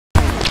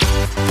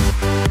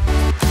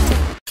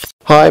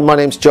Hi, my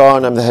name's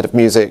John. I'm the head of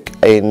music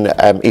in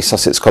East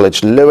Sussex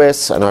College,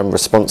 Lewes, and I'm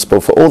responsible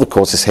for all the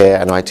courses here,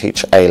 and I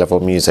teach A-level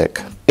music.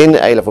 In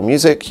A-level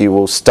music, you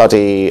will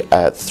study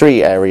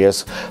three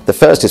areas. The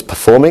first is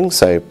performing,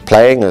 so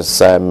playing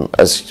as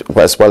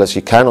well as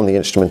you can on the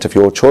instrument of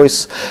your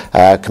choice.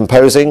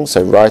 Composing,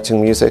 so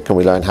writing music, and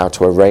we learn how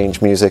to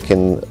arrange music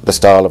in the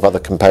style of other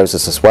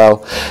composers as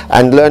well.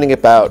 And learning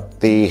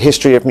about the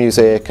history of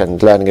music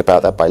and learning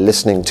about that by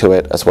listening to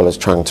it, as well as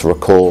trying to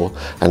recall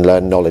and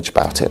learn knowledge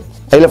about it.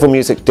 A-level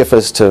music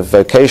differs to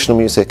vocational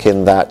music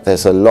in that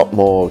there's a lot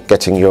more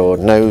getting your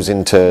nose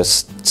into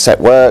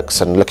set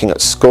works and looking at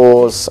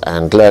scores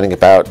and learning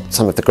about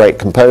some of the great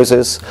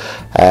composers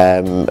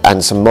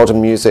and some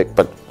modern music,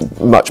 but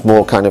much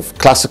more kind of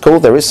classical.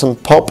 There is some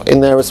pop in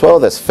there as well.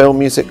 There's film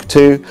music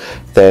too.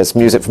 There's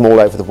music from all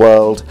over the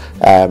world.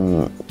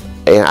 And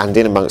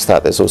in amongst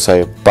that there's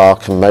also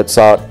Bach and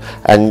Mozart,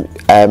 and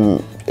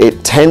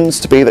it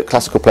tends to be that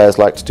classical players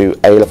like to do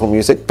A-level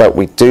music, but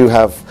we do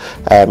have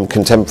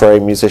contemporary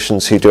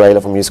musicians who do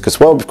A-level music as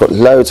well. We've got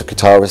loads of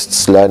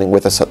guitarists learning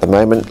with us at the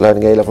moment,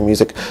 learning A-level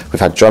music.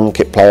 We've had drum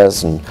kit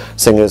players and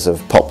singers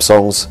of pop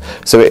songs.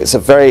 So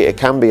it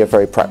can be a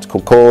very practical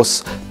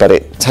course, but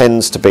it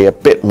tends to be a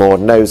bit more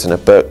nose in a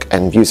book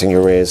and using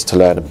your ears to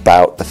learn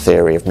about the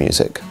theory of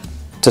music.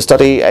 To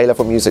study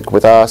A-level music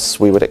with us,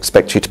 we would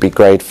expect you to be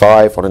grade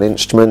 5 on an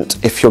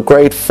instrument. If you're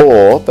grade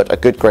 4, but a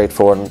good grade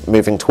 4 and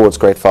moving towards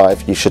grade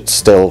 5, you should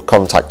still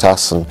contact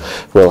us and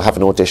we'll have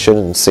an audition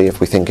and see if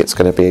we think it's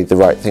going to be the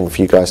right thing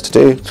for you guys to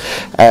do.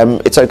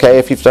 It's okay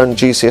if you've done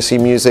GCSE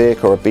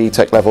music or a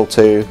BTEC level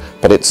 2,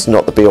 but it's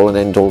not the be-all and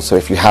end-all, so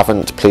if you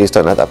haven't, please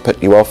don't let that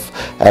put you off.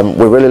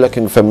 We're really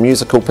looking for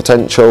musical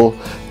potential,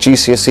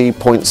 GCSE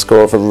point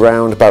score of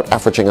around about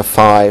averaging a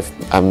 5,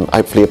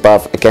 hopefully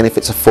above. Again, if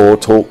it's a 4,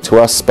 talk to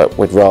us, but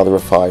we'd rather a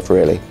 5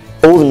 really.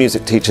 All the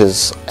music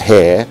teachers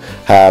here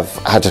have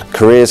had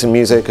careers in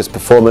music as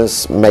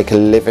performers, make a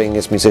living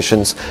as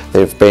musicians.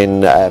 They've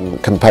been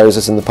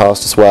composers in the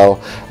past as well,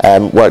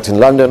 worked in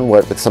London,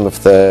 worked with some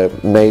of the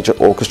major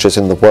orchestras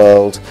in the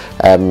world,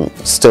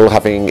 still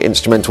having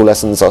instrumental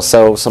lessons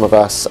ourselves, some of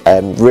us,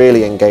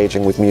 really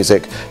engaging with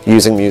music,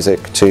 using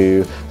music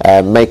to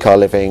make our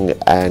living,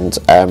 and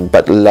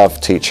but love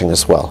teaching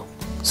as well.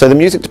 So the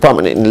music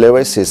department in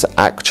Lewes is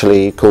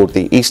actually called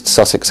the East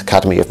Sussex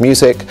Academy of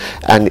Music,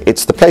 and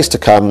it's the place to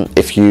come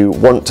if you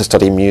want to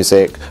study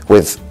music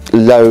with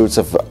loads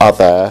of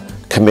other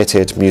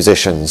committed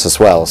musicians as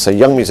well. So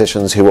young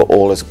musicians who are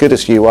all as good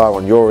as you are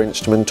on your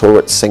instrument or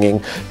at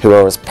singing, who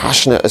are as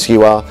passionate as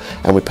you are,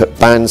 and we put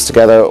bands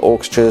together,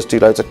 orchestras, do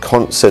loads of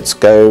concerts,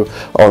 go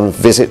on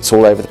visits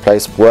all over the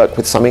place, work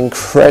with some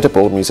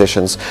incredible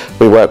musicians.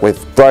 We work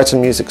with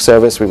Brighton Music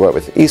Service, we work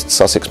with East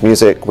Sussex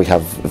Music, we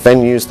have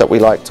venues that we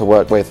like to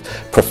work with,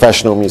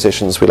 professional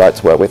musicians we like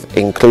to work with,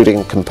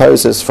 including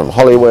composers from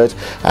Hollywood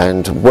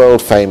and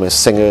world famous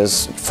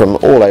singers from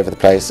all over the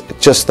place.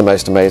 Just the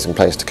most amazing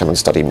place to come and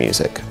study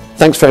music.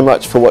 Thanks very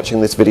much for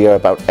watching this video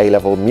about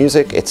A-level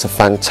music. It's a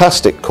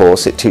fantastic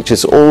course. It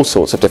teaches all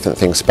sorts of different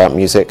things about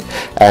music,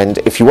 and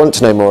if you want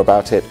to know more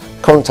about it,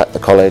 contact the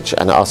college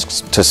and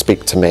ask to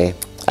speak to me,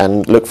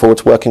 and look forward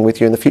to working with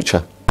you in the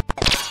future.